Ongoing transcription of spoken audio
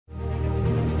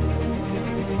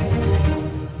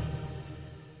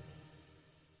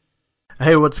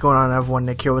Hey, what's going on everyone?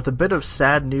 Nick here with a bit of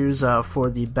sad news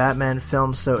for the Batman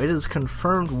film. So it is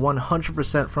confirmed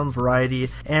 100% from Variety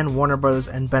and Warner Brothers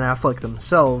and Ben Affleck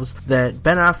themselves that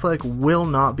Ben Affleck will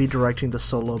not be directing the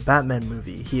solo Batman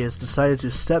movie. He has decided to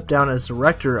step down as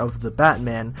director of The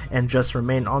Batman and just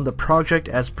remain on the project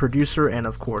as producer and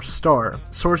of course star.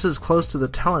 Sources close to the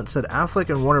talent said Affleck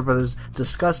and Warner Brothers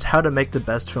discussed how to make the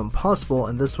best film possible,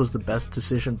 and this was the best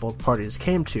decision both parties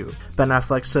came to. Ben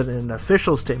Affleck said in an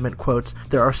official statement, quote,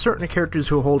 "There are certain characters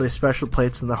who hold a special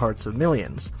place in the hearts of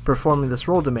millions. Performing this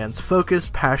role demands focus,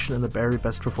 passion, and the very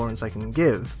best performance I can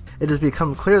give. It has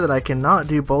become clear that I cannot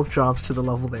do both jobs to the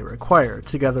level they require.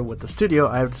 Together with the studio,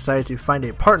 I have decided to find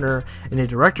a partner and a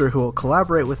director who will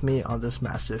collaborate with me on this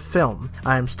massive film.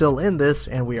 I am still in this,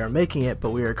 and we are making it,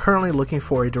 but we are currently looking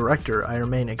for a director. I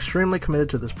remain extremely committed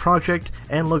to this project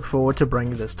and look forward to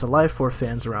bringing this to life for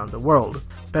fans around the world."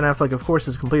 Ben Affleck, of course,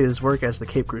 has completed his work as the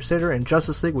Cape Crusader in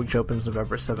Justice League, which opens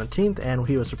November 17th, and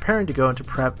he was preparing to go into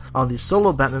prep on the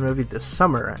solo Batman movie this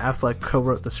summer. Affleck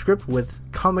co-wrote the script with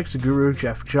comics guru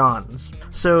Jeff Johns.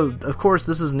 So, of course,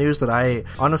 this is news that I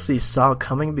honestly saw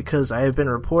coming because I have been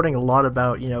reporting a lot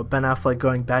about, Ben Affleck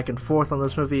going back and forth on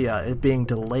this movie, it being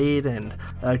delayed, and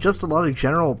just a lot of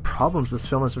general problems this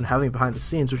film has been having behind the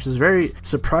scenes, which is very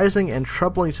surprising and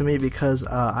troubling to me because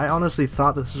I honestly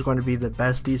thought this was going to be the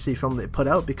best DC film they put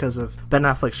out because of Ben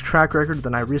Affleck's track record.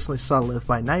 Then I recently saw Live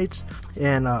by Night,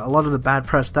 and a lot of the bad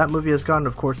press that movie has gotten.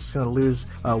 Of course, it's going to lose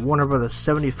Warner Brothers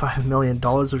 $75 million,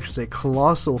 which is a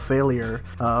colossal failure,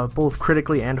 both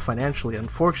critically and financially,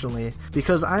 unfortunately,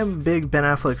 because I'm a big Ben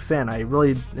Affleck fan. I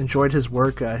really enjoyed his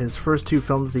work. His first two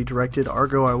films he directed,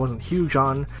 Argo, I wasn't huge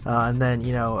on, and then,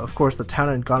 of course, The Town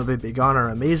and Gone Baby Gone are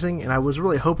amazing, and I was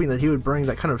really hoping that he would bring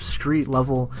that kind of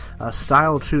street-level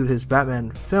style to his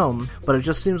Batman film, but it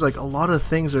just seems like a lot of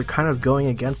things are kind of going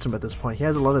against him at this point. He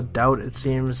has a lot of doubt, it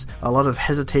seems, a lot of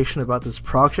hesitation about this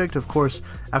project. Of course,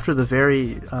 after the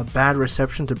very bad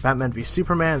reception to Batman v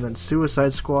Superman, and then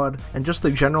Suicide Squad, and just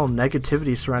the general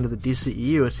negativity surrounding the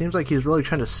DCEU, it seems like he's really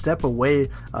trying to step away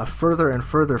further and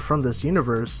further from this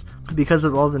universe because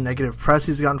of all the negative press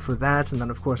he's gotten for that, and then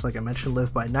of course, like I mentioned,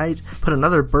 Live by Night put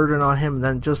another burden on him, and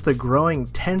then just the growing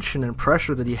tension and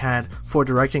pressure that he had for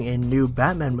directing a new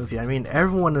Batman movie. I mean,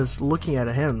 everyone is looking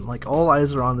at him, like all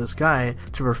eyes are on this guy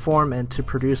to perform and to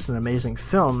produce an amazing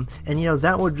film, and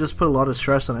that would just put a lot of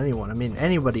stress on anyone. I mean,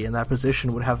 anybody in that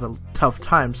position would have a tough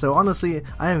time. So honestly,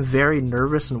 I am very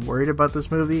nervous and worried about this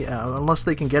movie. Unless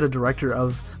they can get a director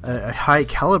of a high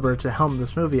caliber to helm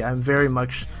this movie, I'm very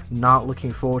much not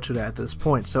looking forward to that at this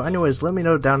point. So anyways, let me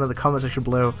know down in the comment section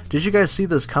below, did you guys see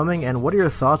this coming, and what are your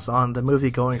thoughts on the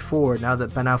movie going forward now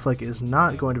that Ben Affleck is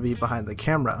not going to be behind the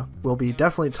camera? We'll be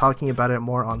definitely talking about it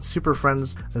more on Super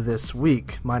Friends this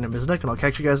week. My name is Nick, and I'll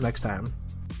catch you guys next time.